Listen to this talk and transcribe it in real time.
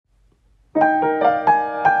You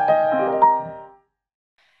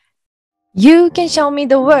can show me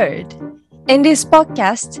the world. In this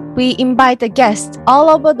podcast, we invite a guest all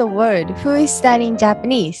over the world who is studying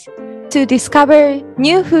Japanese to discover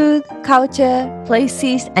new food, culture,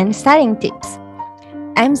 places, and studying tips.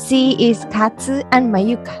 MC is Katsu and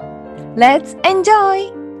Mayuka. Let's enjoy!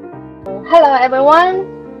 Hello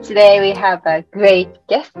everyone. Today we have a great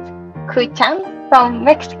guest, Ku-chan from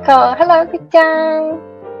Mexico. Hello, Ku-chan.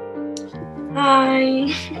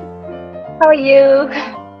 Hi, How are you?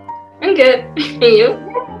 I'm good. And you?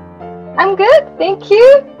 I'm good, thank you.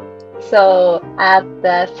 So, at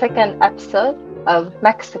the second episode of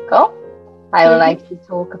Mexico, I would like to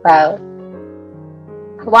talk about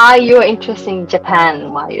why you're interested in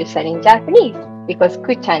Japan, why you're studying Japanese. Because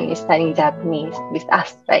Ku-chan is studying Japanese with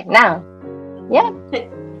us right now. Yeah.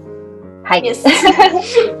 Hi. Yes.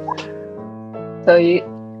 So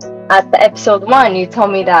at the episode 1, you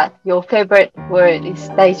told me that your favorite word is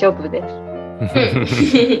daijoubu desu.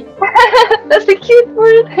 That's a cute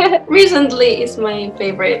word. Recently, it's my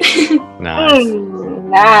favorite. Nice.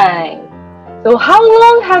 Nice. So how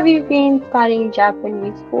long have you been studying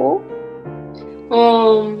Japanese for?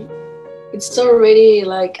 It's already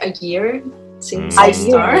like a year since I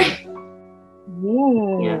start.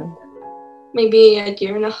 Yeah. Maybe a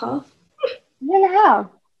year and a half. Year and a half.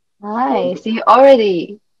 Nice. You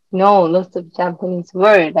already know lots of Japanese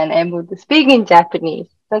words and able to speak in Japanese.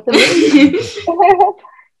 That's amazing.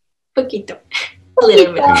 Poquito. A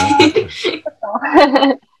little bit.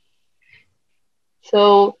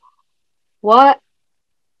 So, why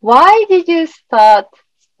did you start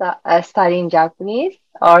studying Japanese?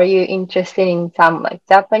 Are you interested in some like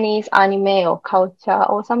Japanese anime or culture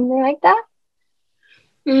or something like that?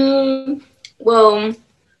 Well,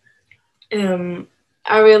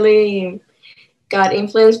 I really got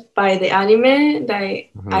influenced by the anime that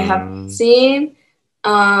I have seen.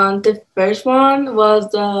 The first one was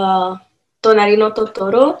the Tonari no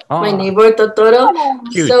Totoro, my neighbor Totoro.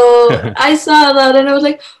 Cute. So I saw that and I was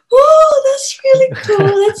like, oh, that's really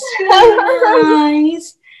cool. That's really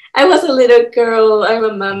nice. I was a little girl, I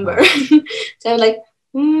remember. So I was like,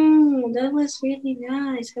 that was really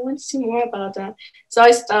nice. I want to see more about that. So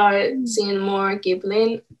I started seeing more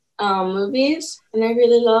Ghibli movies and I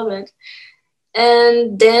really love it.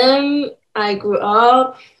 And then I grew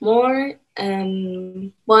up more,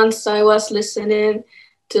 and once I was listening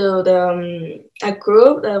to a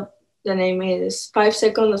group that the name is 5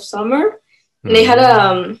 Seconds of Summer, and they had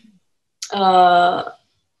a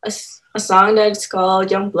song that's called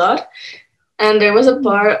Young Blood, and there was a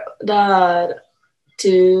part that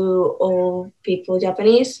two old people,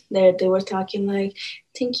 Japanese, they were talking like,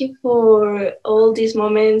 thank you for all these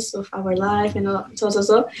moments of our life and all, so.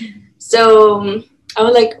 So I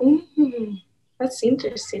was like, that's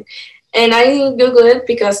interesting. And I Googled it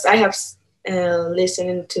because I have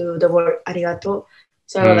listened to the word arigato.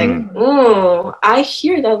 So I was like, I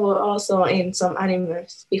hear that word also in some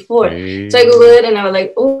animes before. So I Googled it and I was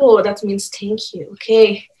like, that means thank you.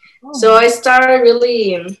 Okay. So I started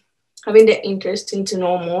really having the interest in to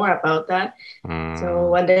know more about that. So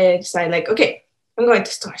one day I decided like, okay, I'm going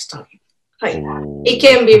to start studying. Like, it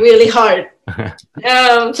can be really hard.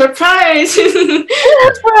 Surprise!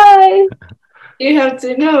 Surprise! You have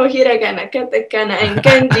to know hiragana, katakana, and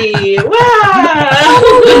kanji.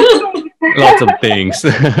 Wow! Lots of things.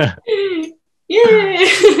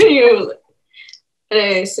 Yeah. And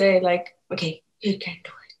I say like, okay, you can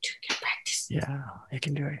do it. You can practice. Yeah, you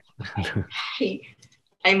can do it.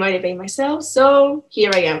 I motivate myself, so here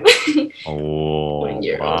I am. Oh, 1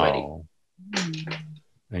 year already. wow.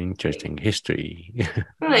 Interesting history.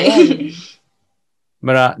 Right.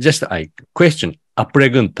 But just a question, a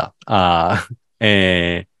pregunta.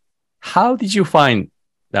 How did you find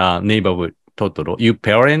the neighborhood Totoro? Your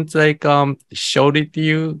parents showed it to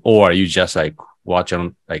you, or you just watch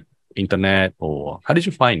on internet, or how did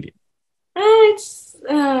you find it? It's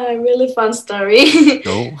a really fun story.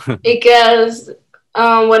 No. Because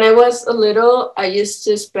when I was a little, I used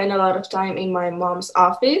to spend a lot of time in my mom's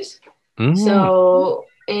office. So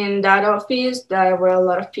in that office, there were a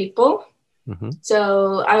lot of people.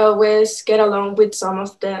 So I always get along with some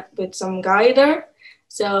guy there.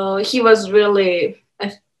 So he was really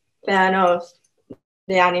a fan of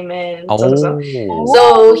the anime and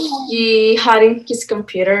so he had in his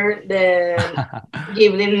computer the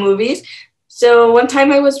Ghibli movies. So one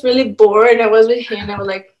time I was really bored. I was with him. I was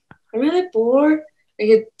like, I'm really bored. And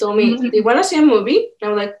he told me, do you want to see a movie? And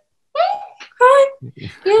I was like, hi,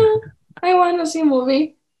 yeah, I want to see a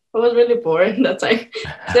movie. I was really bored that time.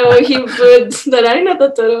 So he put the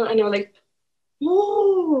Totoro, and I was like,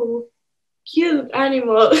 oh, cute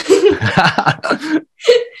animal.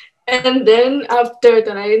 And then after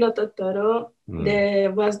Tonari no Totoro, Mm.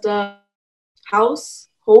 there was the house,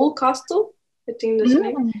 whole castle. I think that's the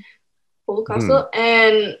name, Mm. whole Mm. castle.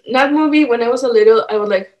 And that movie, when I was a little, I was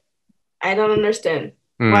like, I don't understand.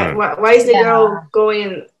 Why, Mm. why, why is the Yeah. girl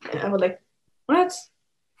going? I was like, what?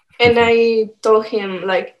 And I told him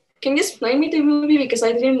like, can you explain me the movie because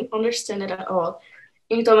I didn't understand it at all.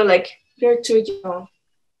 And he told me like, you're too young.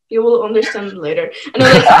 You will understand later. And I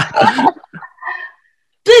was like,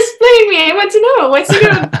 please explain me. I want to know. What's it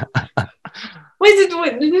gonna? What is it?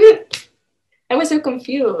 What? I was so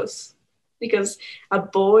confused because a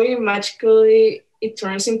boy magically it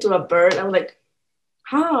turns into a bird. I was like,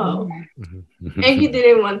 how? And he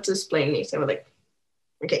didn't want to explain me. So I was like,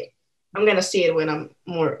 okay, I'm gonna see it when I'm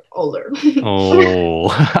more older.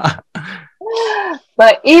 Oh.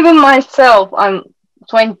 But even myself, I'm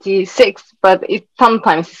 26, but it's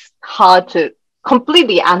sometimes hard to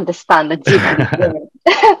completely understand the Ghibli word.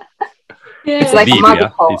 It's It's Yeah, like a deep, yeah.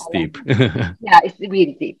 It's magical. deep. Yeah, it's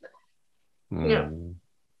really deep. yeah. Mm.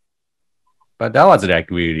 But that was like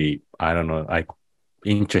really, I don't know, like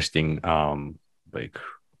interesting like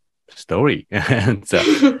story. And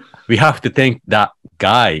we have to thank that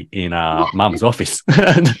guy in our mom's office.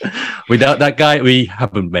 Without that guy, we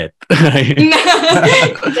haven't met.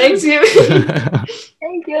 Thanks you.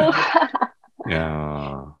 Thank you.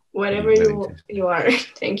 Yeah. Whatever Very you are.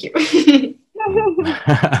 Thank you. interesting.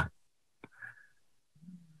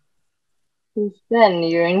 Since then,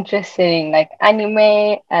 you're interested in like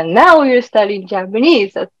anime, and now you're studying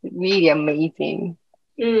Japanese. That's really amazing.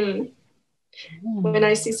 Mm. When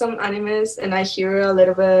I Mm. see some animes and I hear a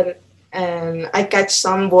little bit and I catch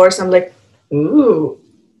some words, I'm like, ooh,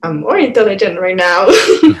 I'm more intelligent right now.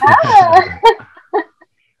 Ah,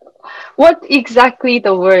 what exactly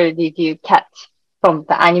the word did you catch from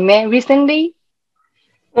the anime recently?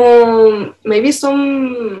 Maybe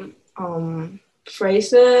some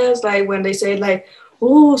phrases like when they say like,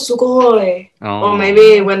 "Oh, sugoi," or Oh.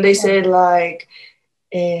 maybe when they say like,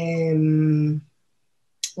 um,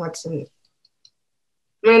 what's in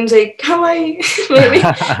when they kawaii, maybe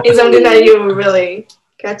it's something that you really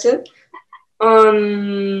catch it.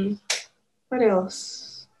 What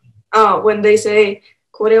else? Oh, when they say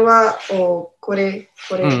 "kore wa" or "kore," I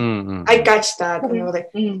Mm. catch that and I was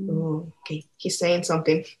like, Mm. "Oh, okay, he's saying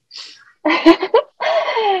something."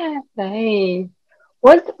 Nice.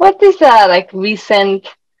 What is like recent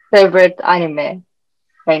favorite anime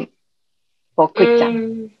right for Kuchan?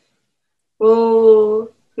 Mm, well,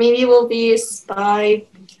 maybe it will be Spy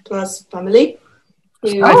plus Family. Spy Oh,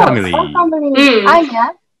 You, Spy Family. Family. mm, Anya.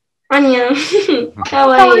 Anya,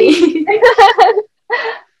 Kawaii. kawaii.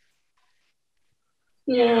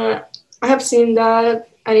 Yeah, I have seen that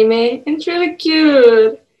anime. It's really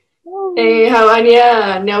cute. And how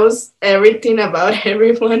Anya knows everything about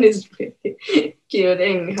everyone is really cute,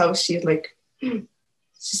 and how she's like,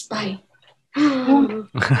 she's spy. Mm.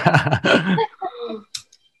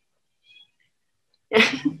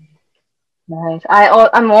 Nice.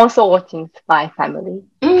 I'm also watching Spy Family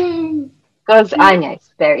Mm. because Anya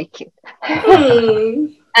is very cute.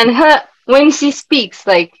 Mm. And her when she speaks,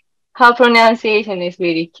 like her pronunciation is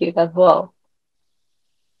really cute as well.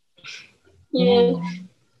 Yeah, Mm.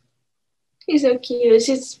 she's so cute.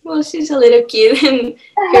 She's a little kid, and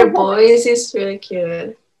her voice is really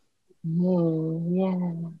cute.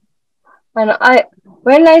 Yeah. And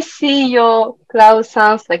when I see your Cloud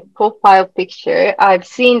Sounds like profile picture, I've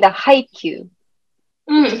seen the Haikyuu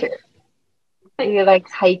Mm. picture. Do Like, you like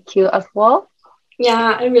Haikyuu as well?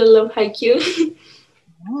 yeah, I really love Haikyuu.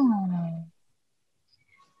 Mm.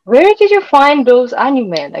 Where did you find those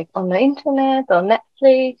anime? Like on the internet or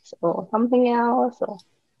Netflix or something else? Or...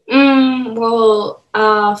 Well,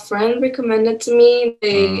 a friend recommended to me.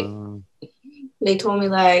 Mm. They told me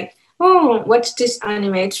like, "Oh, watch this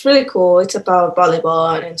anime. It's really cool. It's about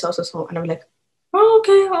volleyball and so." And I'm like, "Oh,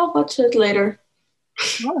 okay, I'll watch it later."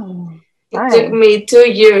 Oh, It took nice. me 2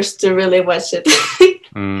 years to really watch it. Two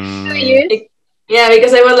Mm. years? Yeah,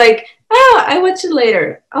 because I was like, I watch it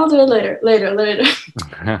later. I'll do it later.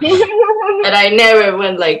 And I never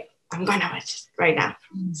went like, I'm gonna watch it right now.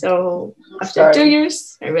 So after two Sorry.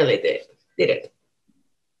 years, I really did it.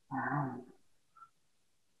 Wow.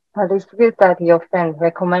 But it's good that your friend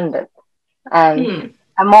recommended. And Hmm.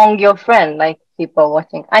 among your friend, like people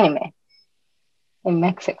watching anime in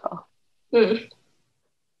Mexico. Hmm.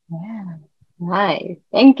 Yeah. Nice.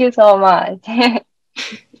 Thank you so much.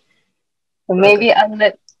 So Welcome. maybe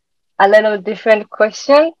a little different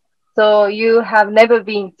question. So you have never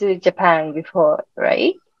been to Japan before,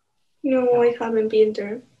 right? No, I haven't been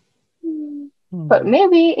there. But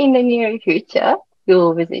maybe in the near future,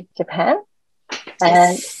 you'll visit Japan.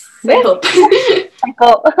 And Yes, I yeah, hope. I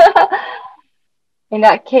hope. In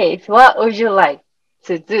that case, what would you like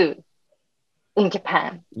to do in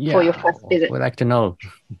Japan for your Yeah, first visit? we'd like to know.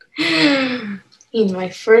 In my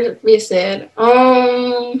first visit,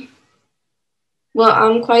 well,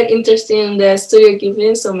 I'm quite interested in the Studio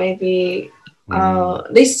Ghibli, so maybe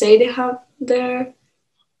Mm. they say they have there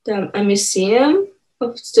a museum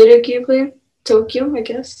of Studio Ghibli, Tokyo, I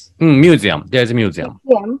guess. Museum. There's a museum.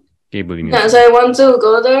 Yeah. Ghibli Yeah, so Museum. I want to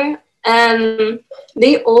go there, and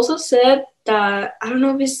they also said that I don't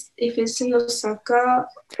know if it's in Osaka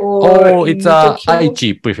or Oh, it's in a Tokyo.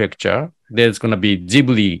 Aichi prefecture. There's gonna be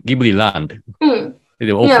Ghibli Land. Hmm. The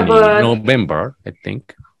Yeah, opening in but November, I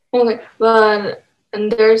think. okay, but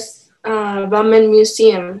and there's ramen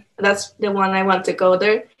museum. That's the one I want to go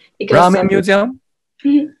there because Ramen museum?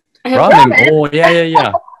 I have Ramen. Ramen? Oh,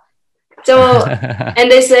 yeah. so. And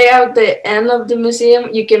they say at the end of the museum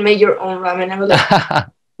you can make your own ramen. I was like,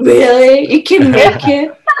 really? You can make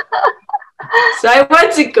it? So I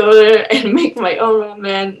want to go there and make my own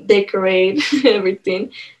ramen, decorate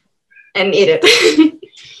everything, and eat it.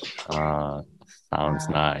 uh, sounds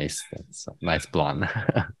nice. That's a nice plan.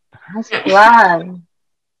 Nice plan.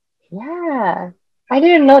 Yeah. I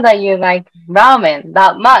didn't know that you like ramen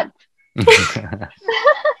that much.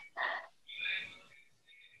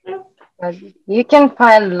 But you can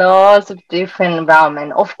find lots of different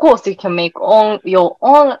ramen. Of course, you can make your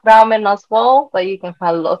own ramen as well, but you can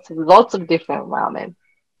find lots of different ramen.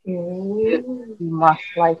 You, Mm. you must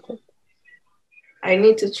like it. I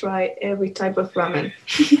need to try every type of ramen.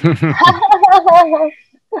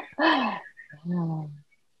 Mm,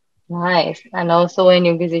 nice. And also, when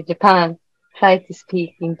you visit Japan, try to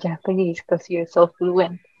speak in Japanese because you're so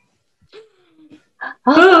fluent.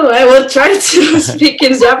 Oh, I will try to speak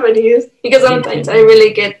in Japanese because sometimes I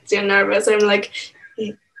really get too nervous. I'm like,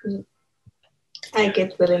 I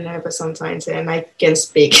get really nervous sometimes and I can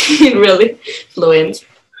speak really fluent.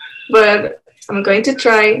 But I'm going to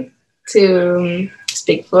try to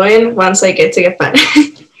speak fluent once I get to Japan.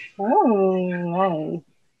 Oh, nice.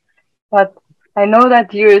 But I know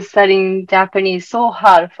that you're studying Japanese so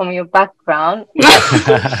hard from your background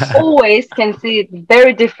that you always can see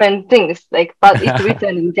very different things, like, but it's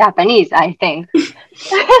written in Japanese, I think.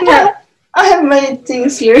 Yeah, I have many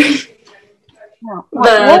things here, Yeah. What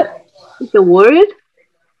but is the word?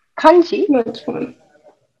 Kanji? which one?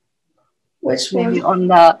 Which Maybe one? on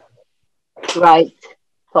the right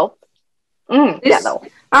top. Yeah, This? that one.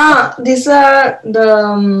 These are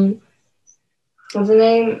the what's the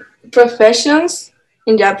name? Professions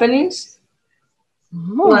in Japanese,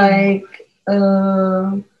 Hmm. like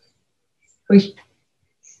uy,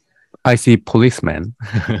 I see policeman.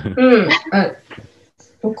 mm,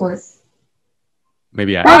 of course.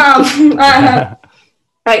 Maybe I. Nice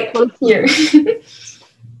Right here. policeman,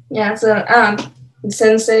 Yeah, so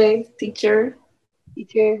sensei, teacher,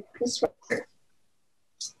 teacher. this right.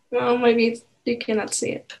 Well, maybe you cannot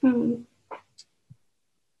see it.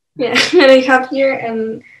 Yeah, and I have here,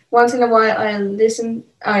 and once in a while I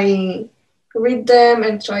read them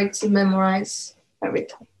and try to memorize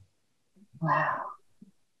everything. Wow.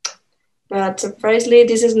 But surprisingly,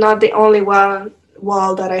 this is not the only one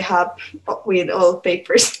wall that I have with all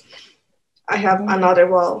papers. I have another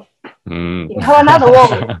wall. Mm. You have another wall,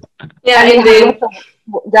 Yeah, and you in have the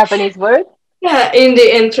lots of Japanese words.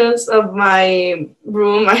 entrance of my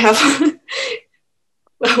room, I have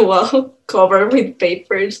a wall covered with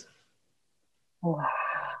papers. Wow.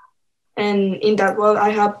 And in that wall, I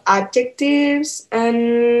have adjectives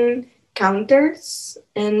and counters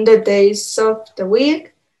and the days of the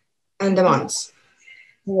week and the months.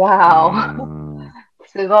 Wow. Mm.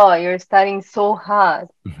 すごい. You're studying so hard.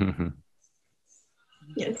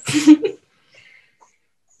 Yes.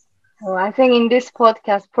 So I think in this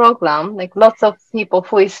podcast program, like lots of people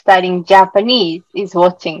who is studying Japanese is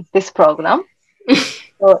watching this program.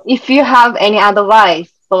 So if you have any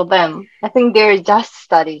advice for them, I think they're just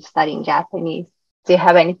studying Japanese. Do you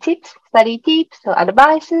have any tips, study tips or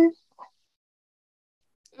advices?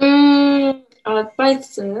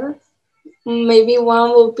 Advice. Maybe one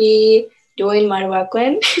will be doing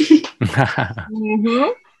Marwakuen Mm-hmm.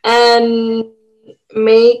 and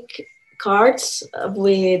make cards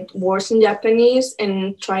with words in Japanese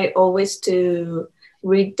and try always to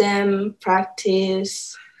read them,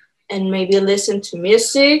 practice, and maybe listen to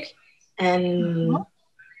music and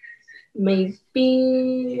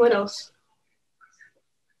maybe what else?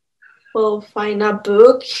 Well, find a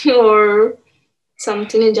book or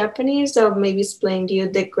something in Japanese that maybe explain to you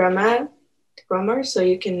the grammar, so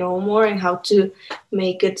you can know more and how to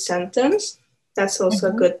make good sentence. That's also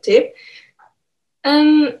a good tip.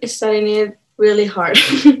 And studying it really hard.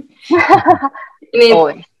 You need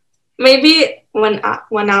Always. maybe 1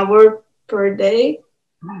 hour per day.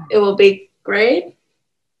 It will be great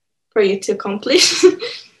for you to accomplish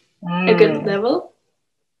a good level.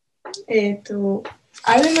 I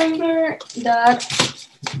remember that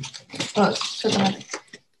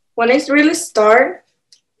when I really start,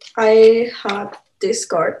 I had these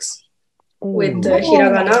cards with the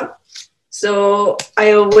hiragana. So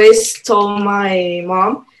I always told my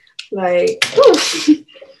mom, like,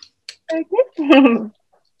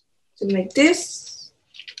 to make this,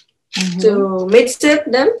 to mix it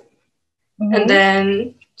them, and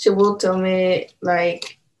then she will tell me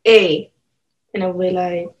like A, and I'll be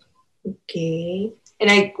like, okay, and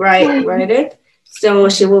I write it. So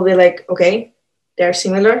she will be like, okay, they're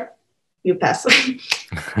similar, you pass.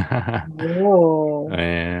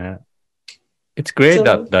 Yeah. It's great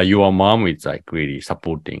So- that your mom is like really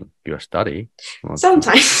supporting your study.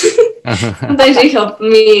 Sometimes. Sometimes she helped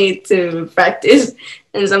me to practice,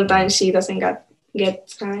 and sometimes she doesn't get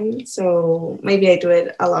time. So maybe I do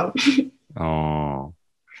it alone. Oh,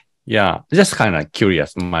 yeah. Just kind of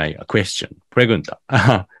curious. My question, pregunta.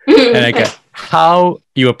 And like, how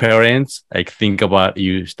your parents like think about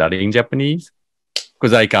you studying Japanese?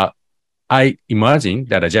 Because like, I imagine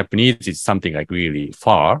that Japanese is something like really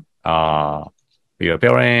far. Your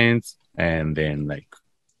parents, and then like,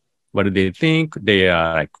 what do they think? They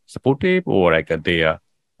are like supportive, or like they are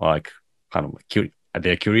like kind of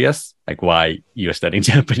they're curious, like why you're studying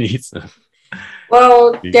Japanese.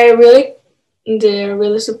 Well, they're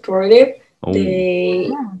really supportive. Oh.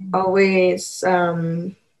 They always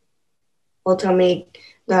will tell me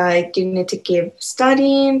like you need to keep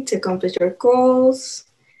studying to accomplish your goals,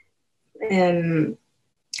 and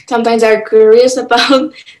sometimes they're curious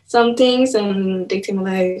about some things, and they tell me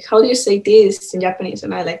like, how do you say this in Japanese?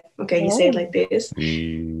 And I like, okay, you say it like this.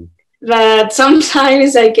 But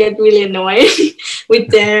sometimes I get really annoyed with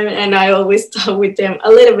them, and I always talk with them a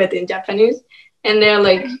little bit in Japanese, and they're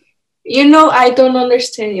like, I don't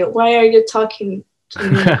understand you. Why are you talking to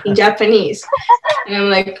me in Japanese? And I'm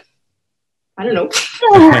like, I don't know.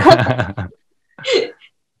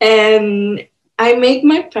 And I make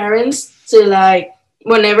my parents to like,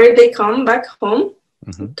 whenever they come back home,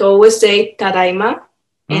 to always say tadaima,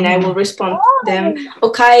 and I will respond to them,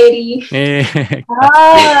 okaeri.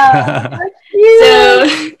 So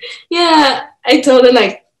yeah, I told them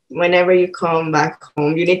like, whenever you come back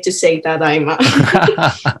home, you need to say tadaima.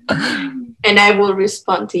 And I will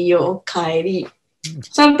respond to you, okaeri.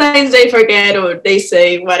 Sometimes they forget or they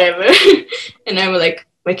say whatever. And I'm like,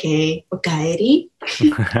 okay, okaeri.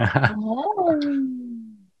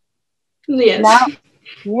 Yes.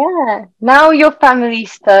 Now your family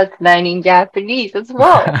starts learning Japanese as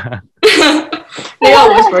well. They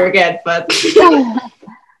always forget, but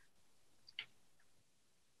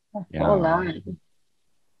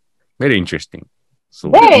very interesting. So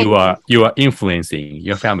Very you are influencing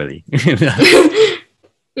your family.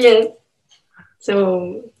 yes.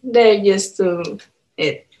 So they're used to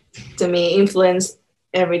it, to me, influence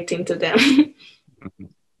everything to them.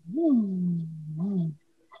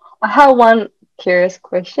 I have one curious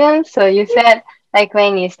question. So you said like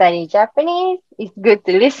when you study Japanese, it's good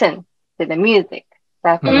to listen to the music,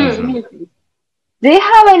 Japanese music. Do you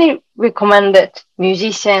have any recommended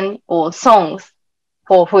musician or songs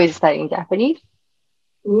for who is studying Japanese?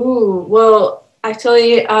 Ooh, well,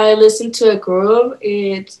 actually, I listened to a group.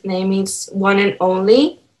 Its name is One and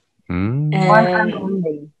Only, One and and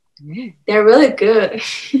only. they're really good.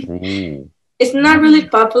 It's not really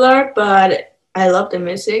popular, but I love the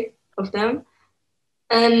music of them,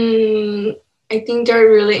 and I think they're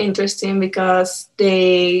really interesting because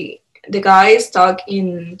the guys talk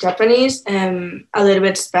in Japanese and a little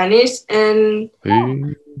bit Spanish, and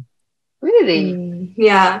Really?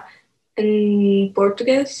 yeah, and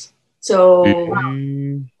Portuguese. So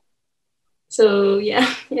yeah,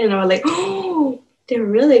 like, oh, they're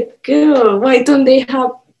really good. Why don't they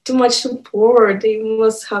have too much support? They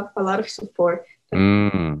must have a lot of support.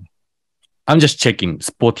 I'm just checking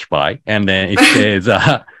Spotify, and then it says,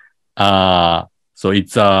 so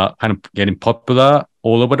it's kind of getting popular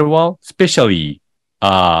all over the world, especially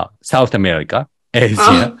South America,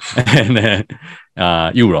 Asia, and then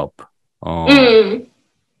Europe.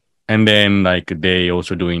 And then like they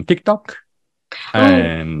also doing TikTok,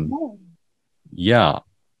 and yeah,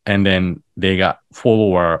 and then they got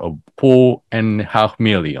follower of 4.5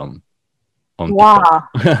 million on TikTok.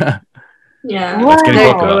 Yeah, That's getting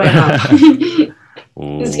they're popular. growing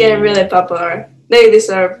up. It's getting really popular. They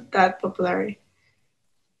deserve that popularity.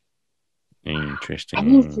 I need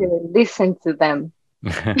Interesting. to listen to them.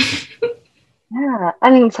 Yeah,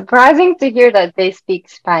 and surprising to hear that they speak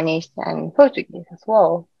Spanish and Portuguese as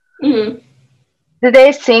well. Hmm. Do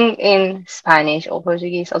they sing in Spanish or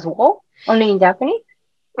Portuguese as well? Only in Japanese?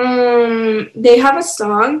 They have a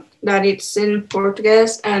song that it's in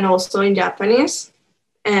Portuguese and also in Japanese,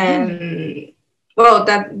 and well,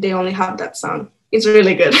 that they only have that song. It's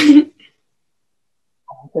really good. I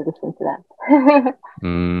have to listen to that.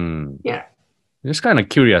 Yeah. Just kind of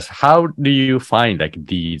curious, how do you find like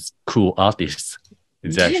these cool artists?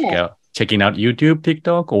 Is that Yeah. checking out YouTube,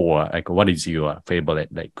 TikTok, or like what is your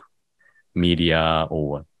favorite like media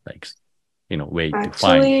or like way to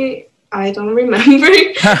find? Actually, I don't remember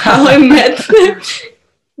how I met them.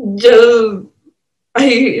 Just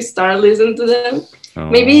I started listening to them.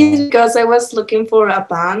 Maybe it's because I was looking for a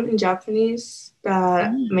band in Japanese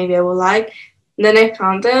that maybe I would like. Then I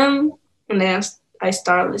found them, and then I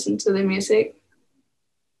started listening to the music.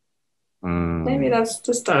 Maybe that's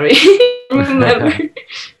the story. Remember?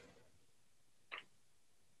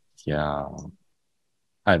 Yeah,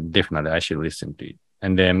 I should listen to it.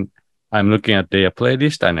 And then I'm looking at their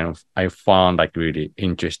playlist, and I found like really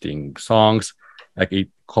interesting songs. Like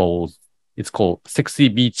it's called "Sexy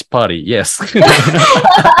Beach Party." Yes.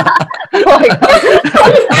 Oh my god.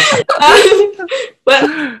 But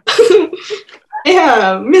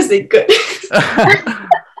yeah, music good.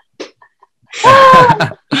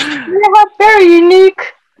 They have very unique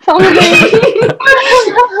something.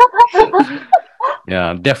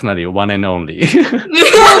 Yeah, definitely one and only.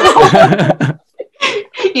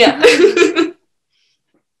 Yeah.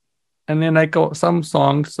 And then I got some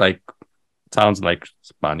songs like sounds like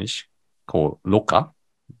Spanish called Loca.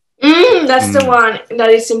 That's the one that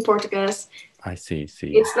is in Portuguese. I see.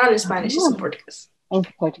 It's not in Spanish, it's in Portuguese. In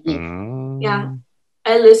Portuguese. Yeah.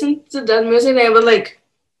 I listened to that music and I was like,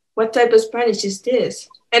 what type of Spanish is this?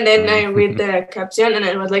 And then I read the caption and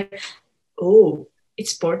I was like, oh,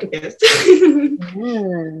 it's Portuguese.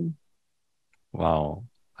 Wow.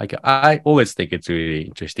 I always think it's really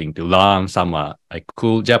interesting to learn some like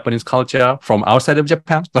cool Japanese culture from outside of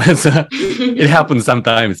Japan, but it happens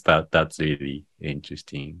sometimes. But that's really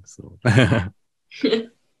interesting. So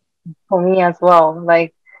For me as well,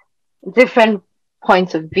 like different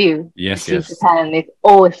points of view to yes. see Japan is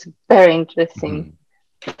always very interesting.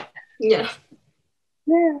 Yeah.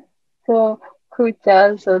 Yeah. So,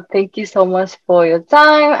 Kucha, so thank you so much for your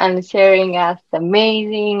time and sharing us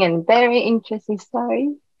amazing and very interesting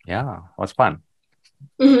story. Yeah, it was fun.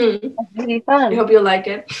 Mhm. It's really I fun. hope you like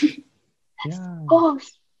it. Yeah. Of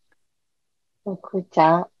course. So,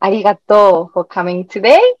 Kucha, arigato for coming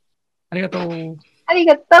today. Arigato.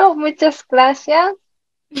 Arigato, muchas gracias.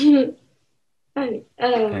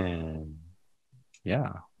 And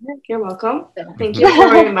yeah. You're welcome. Thank you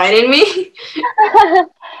for inviting me.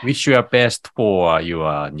 Wish you your best for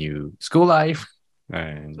your new school life.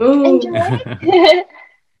 And Enjoy.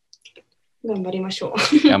 頑張りましょ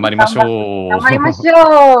う。頑張りましょう。頑張りまし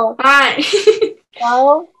ょう。はい。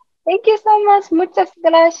Well, thank you so much. Muchas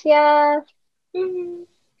gracias.